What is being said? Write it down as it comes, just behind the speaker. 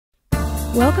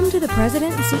Welcome to the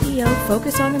President and CEO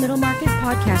Focus on the Middle Market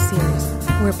podcast series,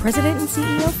 where President and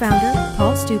CEO founder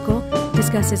Paul Stukel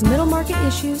discusses middle market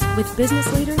issues with business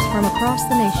leaders from across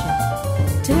the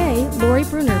nation. Today, Laurie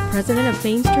Brunner, President of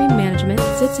Mainstream Management,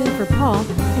 sits in for Paul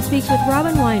and speaks with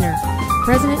Robin Wiener,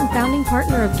 President and founding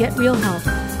partner of Get Real Health,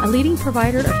 a leading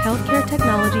provider of healthcare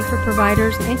technology for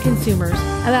providers and consumers,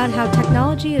 about how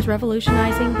technology is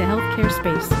revolutionizing the healthcare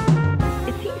space.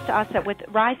 It seems to us that with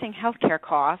rising healthcare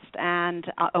costs and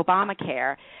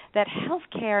Obamacare, that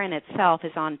healthcare in itself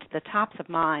is on the tops of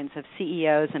minds of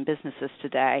CEOs and businesses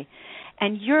today.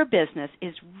 And your business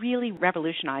is really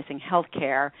revolutionizing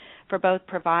healthcare for both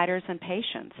providers and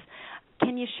patients.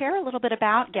 Can you share a little bit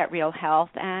about Get Real Health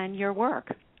and your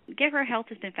work? Get Real Health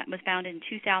was founded in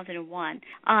 2001.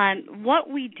 What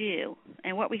we do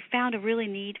and what we found a really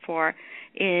need for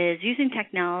is using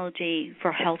technology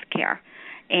for healthcare.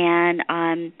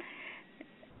 And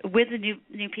with the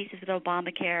new pieces with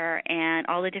Obamacare and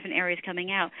all the different areas coming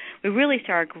out, we really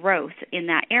saw our growth in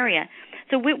that area.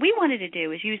 So what we wanted to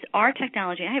do is use our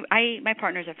technology. My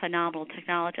partner's a phenomenal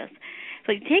technologist.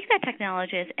 So you take that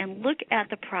technology and look at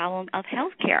the problem of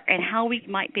healthcare and how we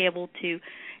might be able to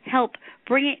help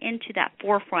bring it into that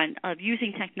forefront of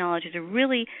using technology to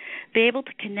really be able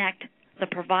to connect the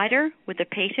provider with the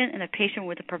patient and the patient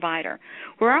with the provider.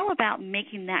 We're all about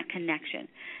making that connection,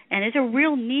 and there's a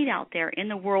real need out there in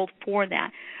the world for that.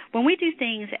 When we do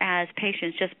things as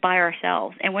patients just by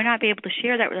ourselves and we're not able to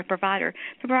share that with the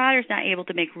provider's not able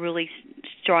to make really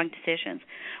strong decisions.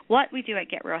 What we do at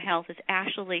Get Real Health is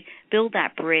actually build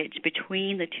that bridge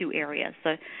between the two areas.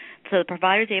 So the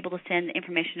provider is able to send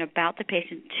information about the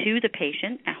patient to the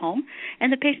patient at home,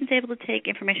 and the patient's able to take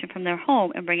information from their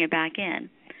home and bring it back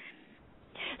in.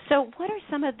 So what are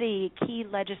some of the key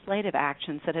legislative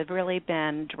actions that have really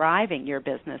been driving your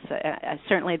business?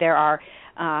 Certainly there are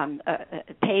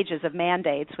pages of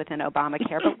mandates within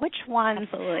Obamacare, but which ones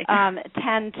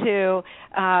tend to,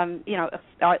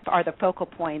 are the focal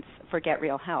points for Get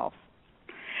Real Health?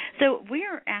 So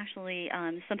we're actually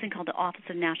something called the Office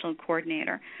of National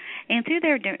Coordinator. And through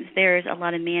there's a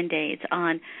lot of mandates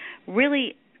on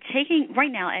really taking,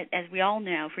 right now, as we all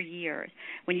know for years,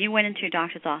 when you went into your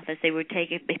doctor's office, they would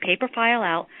take a paper file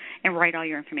out and write all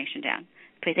your information down.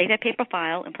 They take that paper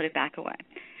file and put it back away.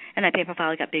 And that paper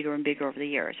file got bigger and bigger over the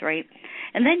years, right?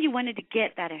 And then you wanted to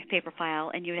get that paper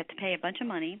file, and you would have to pay a bunch of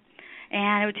money,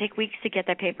 and it would take weeks to get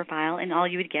that paper file, and all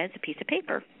you would get is a piece of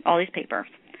paper, all these papers.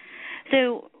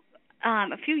 So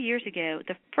a few years ago,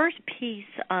 the first piece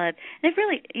of, and it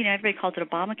really, everybody calls it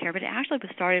Obamacare, but it actually was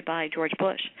started by George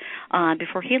Bush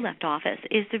before he left office,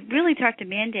 is to really start to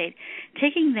mandate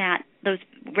taking those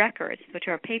records, which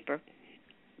are paper,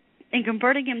 and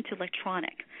converting them to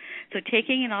electronic. So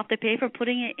taking it off the paper,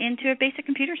 putting it into a basic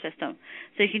computer system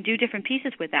so you can do different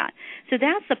pieces with that. So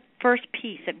that's the first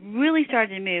piece that really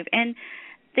started to move. And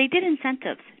they did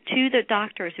incentives to the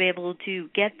doctors to be able to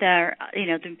get their,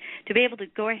 to be able to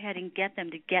go ahead and get them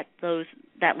to get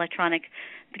that electronic,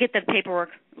 to get the paperwork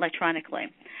electronically.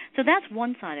 So that's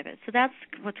one side of it. So that's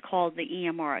what's called the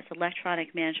EMRs,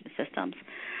 Electronic Management Systems,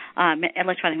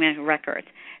 Electronic Management Records.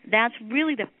 That's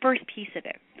really the first piece of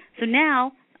it. So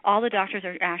now all the doctors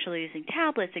are actually using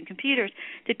tablets and computers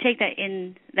to take that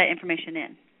information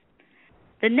in.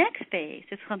 The next phase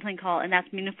is something called, and that's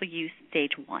Meaningful Use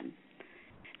Stage 1.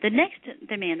 The next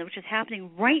demand, which is happening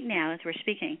right now as we're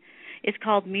speaking, is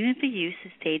called Meaningful Use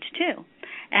Stage 2.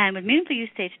 And with Meaningful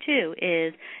Use Stage 2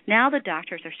 is now the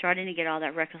doctors are starting to get all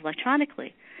that records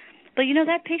electronically. But,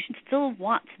 that patient still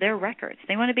wants their records.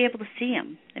 They want to be able to see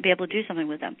them and be able to do something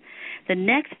with them. The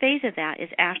next phase of that is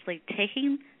actually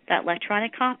taking that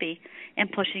electronic copy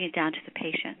and pushing it down to the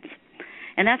patients.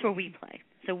 And that's where we play.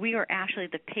 So we are actually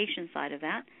the patient side of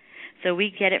that. So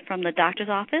we get it from the doctor's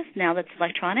office, now that's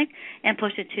electronic, and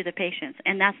push it to the patients.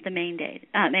 And that's the mandate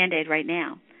right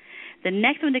now. The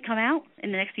next one to come out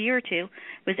in the next year or two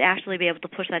was actually be able to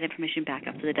push that information back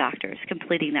up to the doctors,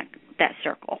 completing that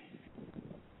circle.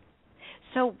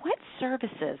 So what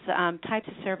services, types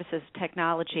of services,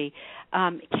 technology,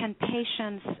 can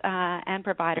patients and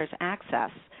providers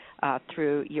access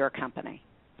through your company?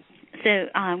 So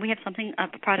we have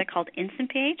a product called Instant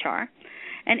PHR.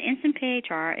 And Instant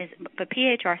PHR but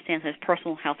PHR stands for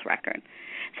Personal Health Record.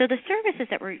 So the services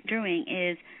that we're doing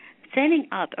is setting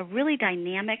up a really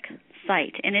dynamic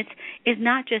site, and it's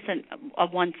not just a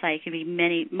one site. It can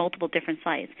be multiple different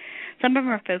sites. Some of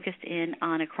them are focused in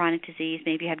on a chronic disease,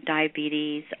 maybe you have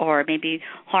diabetes or maybe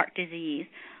heart disease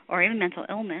or even mental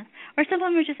illness, or some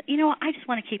of them are just, I just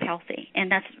want to keep healthy,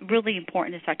 and that's really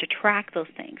important to start to track those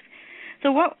things.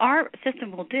 So what our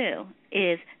system will do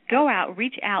is go out,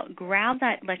 reach out, grab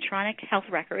that electronic health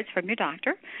records from your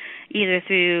doctor, either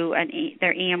through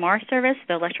their EMR service,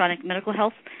 the electronic medical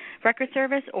health record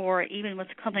service, or even what's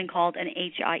something called an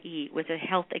HIE, which is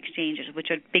health exchanges, which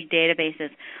are big databases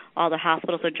all the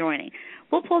hospitals are joining.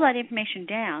 We'll pull that information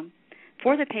down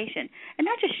for the patient, and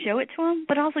not just show it to them,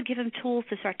 but also give them tools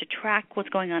to start to track what's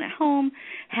going on at home,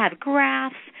 have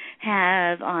graphs,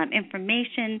 have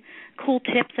information, cool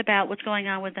tips about what's going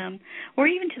on with them, or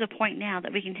even to the point now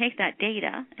that we can take that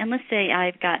data, and let's say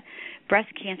I've got breast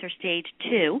cancer stage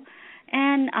 2,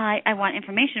 and I want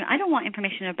information. I don't want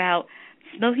information about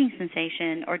smoking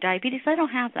cessation or diabetes. I don't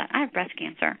have that. I have breast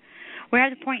cancer. We're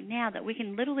at the point now that we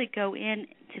can literally go in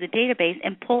to the database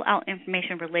and pull out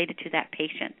information related to that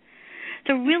patient.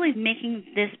 So really making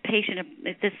this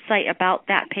site about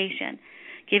that patient,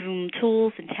 giving them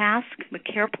tools and tasks with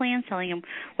care plans, telling them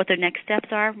what their next steps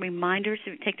are, reminders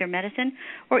to take their medicine,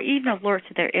 or even alerts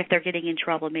if they're getting in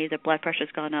trouble, maybe their blood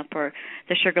pressure's gone up or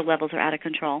their sugar levels are out of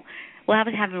control. We'll have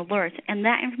an alert, and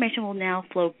that information will now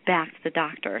flow back to the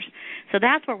doctors. So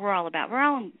that's what we're all about. We're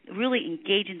all really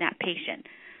engaging that patient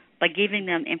by giving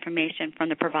them information from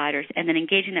the providers, and then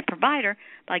engaging that provider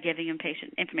by giving them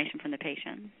information from the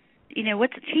patient. You know,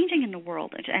 what's changing in the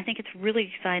world, which I think it's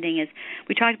really exciting, is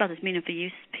we talked about this meaningful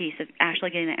use piece of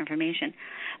actually getting that information.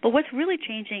 But what's really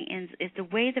changing is the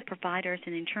way the providers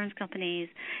and insurance companies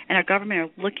and our government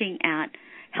are looking at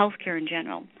healthcare in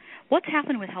general. What's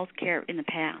happened with healthcare in the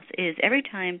past is every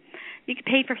time you can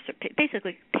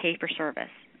basically pay for service,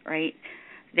 right?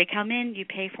 They come in, you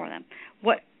pay for them.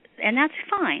 And that's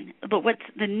fine. But what's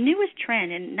the newest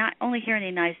trend, and not only here in the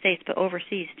United States but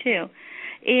overseas too,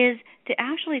 is to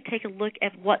actually take a look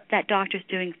at what that doctor's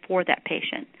doing for that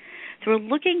patient. So we're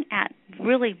looking at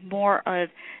really more of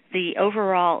the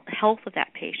overall health of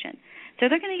that patient. So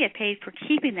they're going to get paid for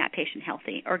keeping that patient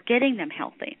healthy or getting them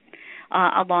healthy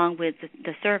along with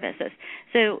the services.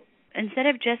 So instead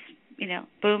of just,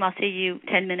 boom, I'll see you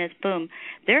 10 minutes, boom,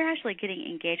 they're actually getting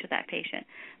engaged with that patient.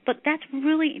 But that's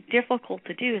really difficult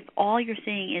to do if all you're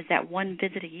seeing is that one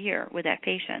visit a year with that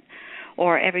patient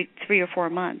or every 3 or 4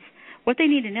 months. What they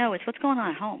need to know is what's going on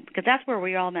at home, because that's where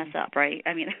we all mess up, right?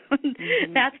 I mean,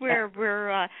 that's where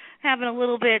we're having a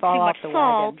little bit too much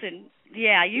salt. And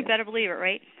you better believe it,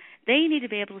 right? They need to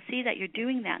be able to see that you're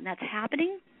doing that and that's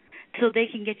happening so they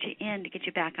can get you in to get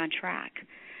you back on track.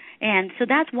 And so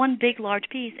that's one big, large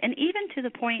piece. And even to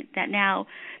the point that now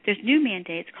there's new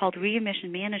mandates called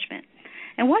readmission management.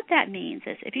 And what that means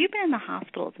is if you've been in the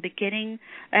hospital at the beginning,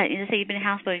 say you've been in the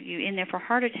hospital, you're in there for a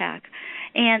heart attack,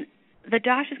 and the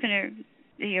doctor's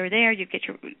you're there, you get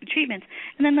your treatments,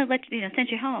 and then they'll send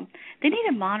you home. They need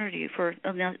to monitor you for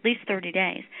at least 30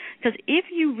 days. Because if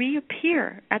you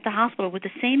reappear at the hospital with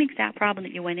the same exact problem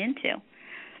that you went into,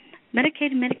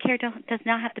 Medicaid and Medicare does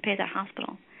not have to pay that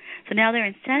hospital. So now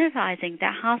they're incentivizing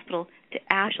that hospital to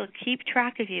actually keep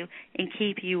track of you and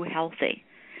keep you healthy.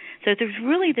 So there's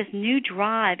really this new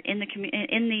drive in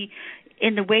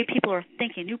the way people are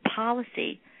thinking, new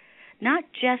policy. Not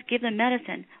just give them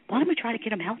medicine. Why don't we try to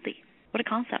get them healthy? What a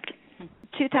concept.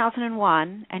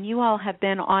 2001, and you all have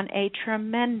been on a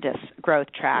tremendous growth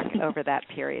track over that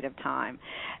period of time.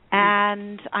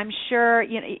 And I'm sure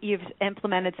you've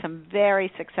implemented some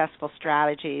very successful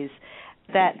strategies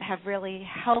that have really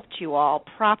helped you all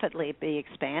profitably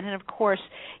expand. And, of course,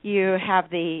 you have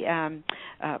the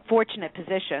fortunate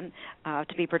position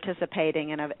to be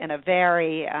participating in a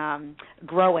very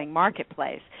growing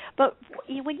marketplace. But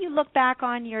when you look back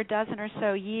on your dozen or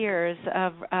so years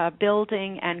of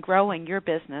building and growing your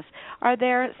business, are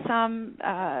there some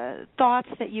thoughts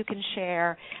that you can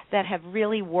share that have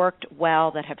really worked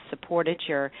well, that have supported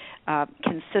your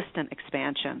consistent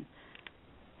expansion?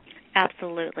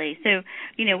 Absolutely. So,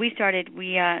 we started,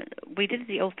 we did it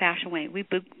the old-fashioned way. We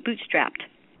bootstrapped.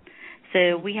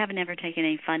 So we haven't ever taken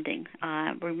any funding.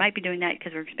 We might be doing that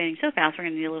because we're expanding so fast, we're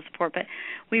going to need a little support, but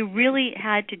we really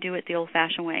had to do it the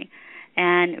old-fashioned way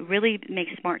and really make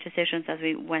smart decisions as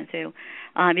we went through.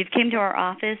 If you came to our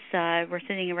office, we're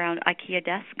sitting around IKEA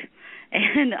desk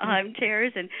and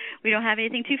chairs, and we don't have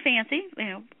anything too fancy.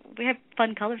 We have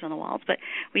fun colors on the walls, but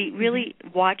we really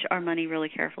watch our money really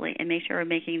carefully and make sure we're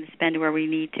making the spend where we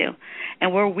need to.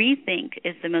 And where we think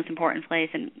is the most important place,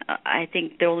 and I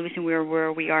think the only reason we're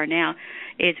where we are now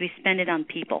is we spend it on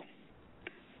people.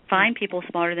 Find people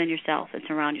smarter than yourself and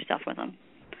surround yourself with them.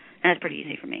 And that's pretty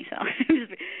easy for me. So,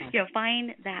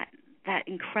 find that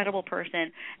incredible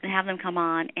person and have them come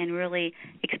on and really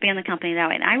expand the company that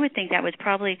way. And I would think that was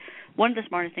probably one of the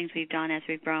smartest things we've done as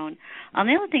we've grown. The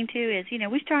other thing, too, is,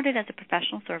 we started as a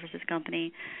professional services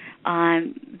company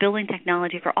building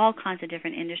technology for all kinds of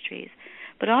different industries,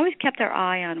 but always kept our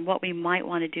eye on what we might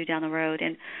want to do down the road.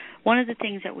 And one of the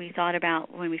things that we thought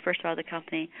about when we first started the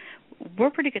company,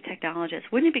 we're pretty good technologists.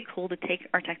 Wouldn't it be cool to take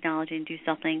our technology and do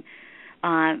something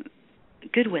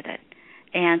good with it?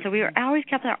 And so we always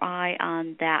kept our eye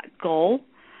on that goal.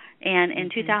 And in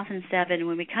 2007,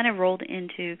 when we kind of rolled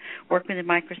into working with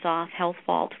Microsoft Health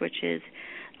Vault, which is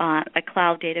a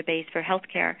cloud database for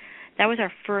healthcare, that was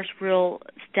our first real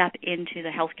step into the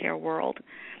healthcare world.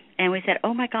 And we said,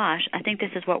 oh, my gosh, I think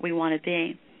this is what we want to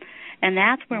be. And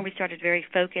that's when we started very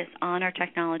focused on our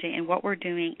technology and what we're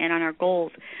doing and on our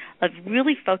goals of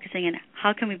really focusing on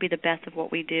how can we be the best of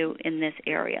what we do in this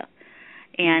area.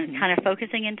 And kind of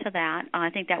focusing into that, I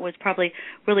think that was probably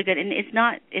really good. And it's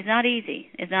not easy.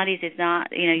 It's not easy. It's not,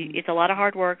 it's a lot of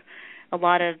hard work, a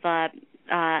lot of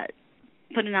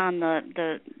putting on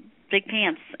the big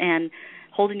pants and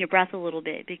holding your breath a little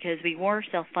bit, because we were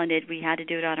self-funded. We had to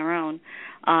do it on our own.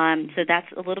 So that's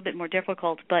a little bit more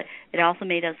difficult, but it also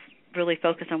made us really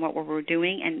focus on what we were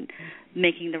doing and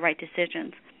making the right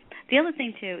decisions. The other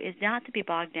thing, too, is not to be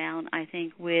bogged down, I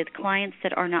think, with clients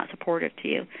that are not supportive to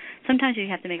you. Sometimes you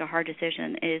have to make a hard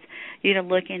decision, is you to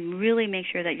look and really make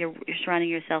sure that you're surrounding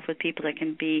yourself with people that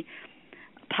can be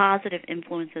positive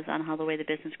influences on how the way the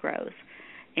business grows.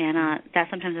 And that's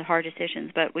sometimes a hard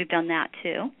decisions, but we've done that,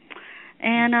 too.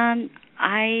 And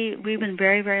we've been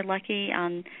very, very lucky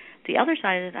on the other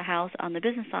side of the house, on the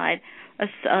business side,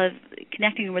 of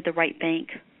connecting with the right bank,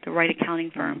 the right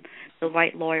accounting firm, the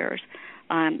right lawyers.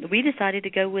 We decided to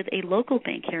go with a local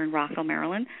bank here in Rockville,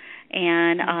 Maryland,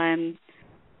 and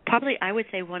probably I would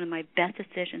say one of my best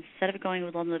decisions, instead of going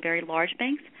with one of the very large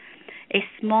banks, a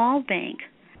small bank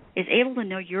is able to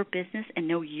know your business and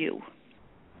know you.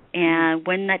 And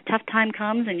when that tough time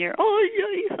comes and you're,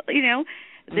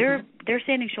 they're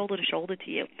standing shoulder to shoulder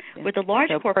to you. Yeah. With the large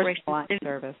corporations,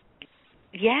 service.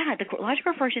 Yeah, the large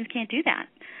corporations can't do that.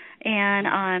 And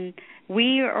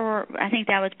I think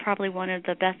that was probably one of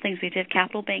the best things we did.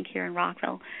 Capital Bank here in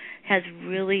Rockville has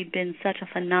really been such a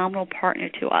phenomenal partner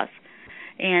to us,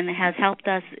 and has helped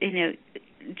us,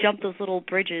 jump those little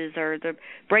bridges, or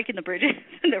breaking the bridges,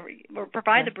 or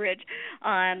provide the bridge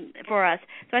for us.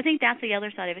 So I think that's the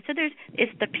other side of it. So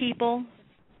it's the people,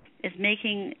 is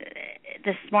making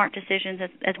the smart decisions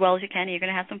as well as you can. You're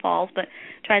going to have some falls, but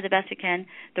try the best you can.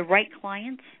 The right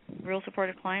clients, real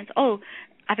supportive clients. Oh,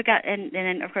 I forgot, and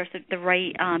then, of course, the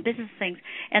right business things.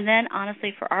 And then,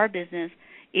 honestly, for our business,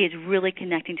 is really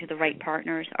connecting to the right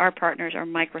partners. Our partners are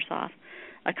Microsoft,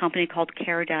 a company called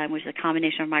Caradigm, which is a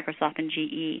combination of Microsoft and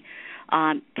GE,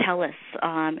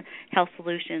 TELUS, Health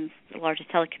Solutions, the largest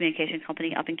telecommunication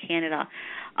company up in Canada.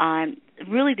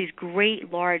 Really these great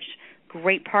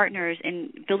partners, in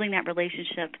building that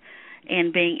relationship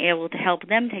and being able to help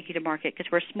them take you to market, because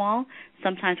we're small.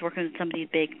 Sometimes working with somebody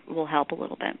big will help a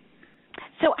little bit.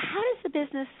 So how does the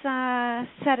business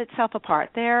set itself apart?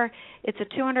 It's a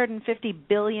 $250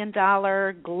 billion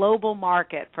global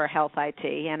market for health IT,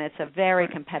 and it's a very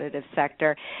competitive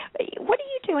sector. What are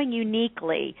you doing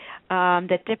uniquely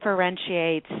that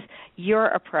differentiates your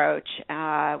approach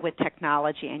with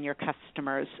technology and your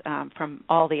customers from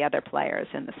all the other players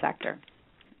in the sector?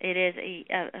 It is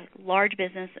a large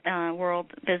business, world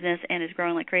business, and is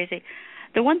growing like crazy.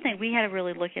 The one thing, we had to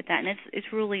really look at that, and it's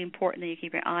really important that you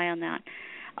keep your eye on that.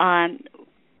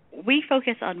 We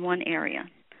focus on one area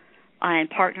and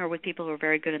partner with people who are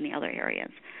very good in the other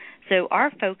areas. So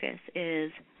our focus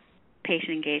is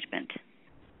patient engagement.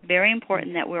 Very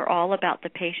important that we're all about the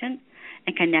patient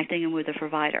and connecting them with the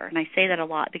provider. And I say that a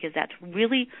lot because that's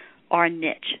really our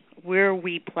niche, where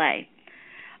we play.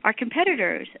 Our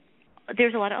competitors,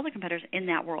 there's a lot of other competitors in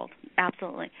that world,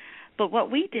 absolutely. But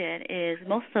what we did is,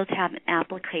 most of those have an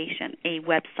application, a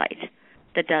website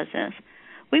that does this.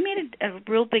 We made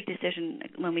a real big decision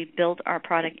when we built our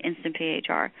product, Instant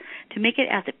PHR, to make it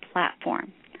as a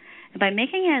platform. And by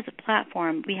making it as a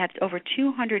platform, we have over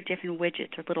 200 different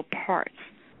widgets or little parts.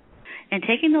 And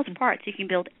taking those parts, you can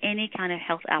build any kind of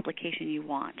health application you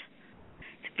want.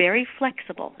 It's very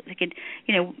flexible. You can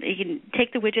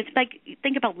take the widgets, like,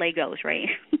 think about Legos, right?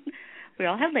 We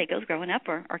all had Legos growing up,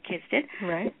 or our kids did.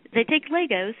 Right. They take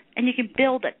Legos, and you can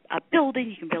build a building,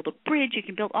 you can build a bridge, you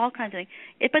can build all kinds of things.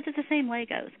 But it's the same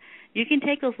Legos. You can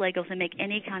take those Legos and make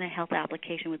any kind of health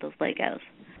application with those Legos.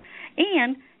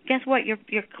 And guess what? Your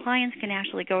clients can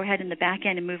actually go ahead in the back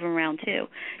end and move them around, too.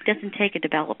 It doesn't take a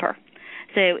developer.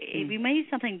 So we made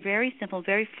something very simple,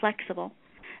 very flexible,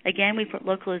 Again, we put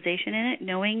localization in it,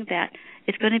 knowing that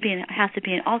it's going to be has to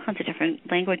be in all kinds of different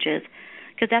languages,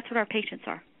 because that's what our patients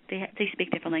are. They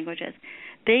speak different languages.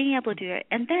 Being able to do it,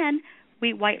 and then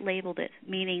we white labeled it,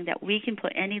 meaning that we can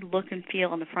put any look and feel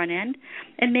on the front end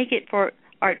and make it for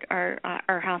our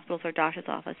hospitals or doctors'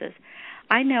 offices.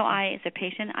 I know as a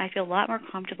patient, I feel a lot more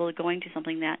comfortable going to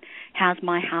something that has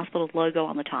my hospital logo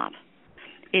on the top.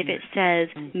 If it says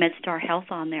MedStar Health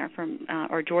on there from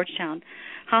or Georgetown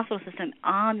Hospital System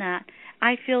on that,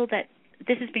 I feel that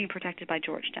this is being protected by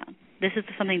Georgetown. This is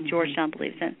something Georgetown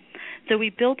believes in. So we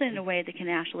built it in a way that can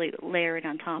actually layer it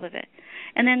on top of it.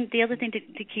 And then the other thing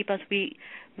to keep us, the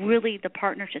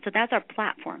partnership. So that's our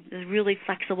platform. It's a really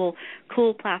flexible,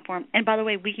 cool platform. And by the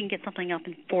way, we can get something up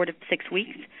in 4 to 6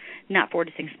 weeks, not 4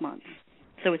 to 6 months.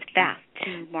 So it's fast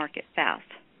to market fast.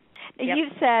 Yep.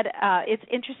 You've said, it's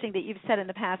interesting that you've said in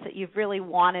the past that you've really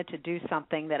wanted to do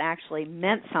something that actually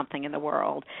meant something in the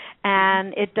world.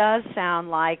 And it does sound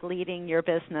like leading your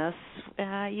business,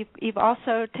 you've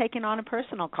also taken on a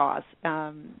personal cause.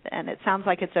 And it sounds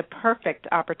like it's a perfect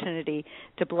opportunity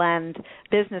to blend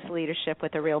business leadership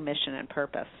with a real mission and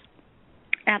purpose.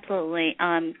 Absolutely.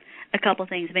 A couple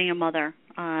things. Being a mother,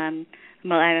 I'm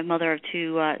a mother of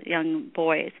 2 young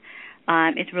boys.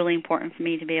 It's really important for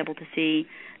me to be able to see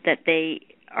that they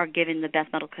are given the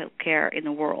best medical care in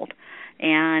the world.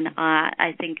 And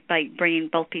I think by bringing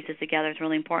both pieces together is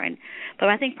really important. But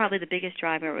I think probably the biggest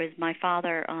driver was my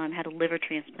father had a liver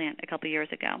transplant a couple of years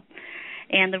ago.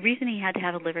 And the reason he had to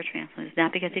have a liver transplant is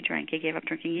not because he drank. He gave up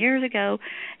drinking years ago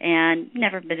and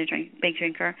never been a big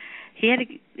drinker.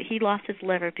 He lost his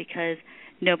liver because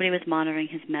nobody was monitoring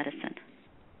his medicine.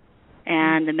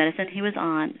 And the medicine he was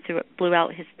on blew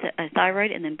out his thyroid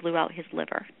and then blew out his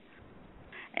liver.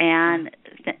 And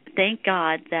thank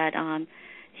God that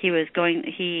he was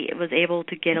able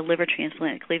to get a liver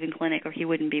transplant at Cleveland Clinic, or he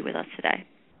wouldn't be with us today.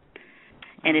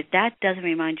 And if that doesn't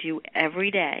remind you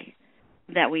every day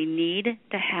that we need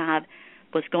to have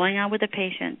what's going on with the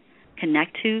patient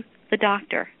connect to the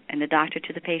doctor and the doctor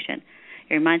to the patient,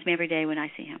 it reminds me every day when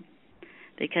I see him.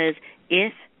 Because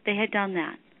if they had done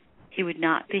that, he would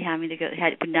not be having to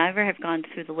would never have gone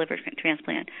through the liver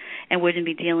transplant and wouldn't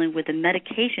be dealing with the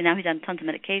medication. Now he's on tons of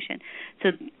medication.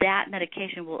 So that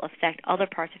medication will affect other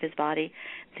parts of his body,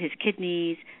 his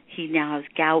kidneys. He now has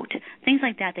gout, things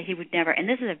like that he would never. And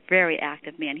this is a very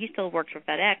active man. He still works for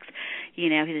FedEx. He's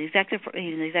an executive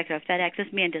of FedEx. This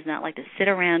man does not like to sit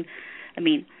around. I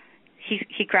mean,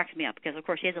 he cracks me up because, of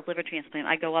course, he has a liver transplant.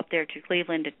 I go up there to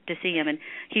Cleveland to see him, and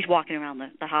he's walking around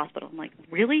the hospital. I'm like,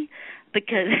 really?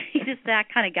 Because he's just that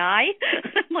kind of guy.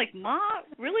 I'm like, Ma,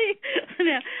 really?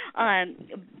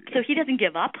 So he doesn't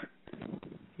give up,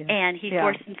 and he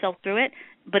forces himself through it.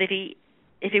 But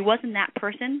if he wasn't that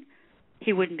person,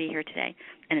 he wouldn't be here today.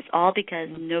 And it's all because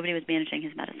nobody was managing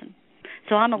his medicine.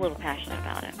 So I'm a little passionate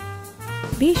about it.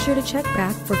 Be sure to check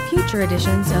back for future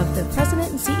editions of the President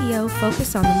and CEO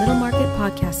Focus on the Middle Market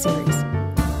podcast series.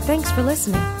 Thanks for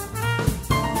listening.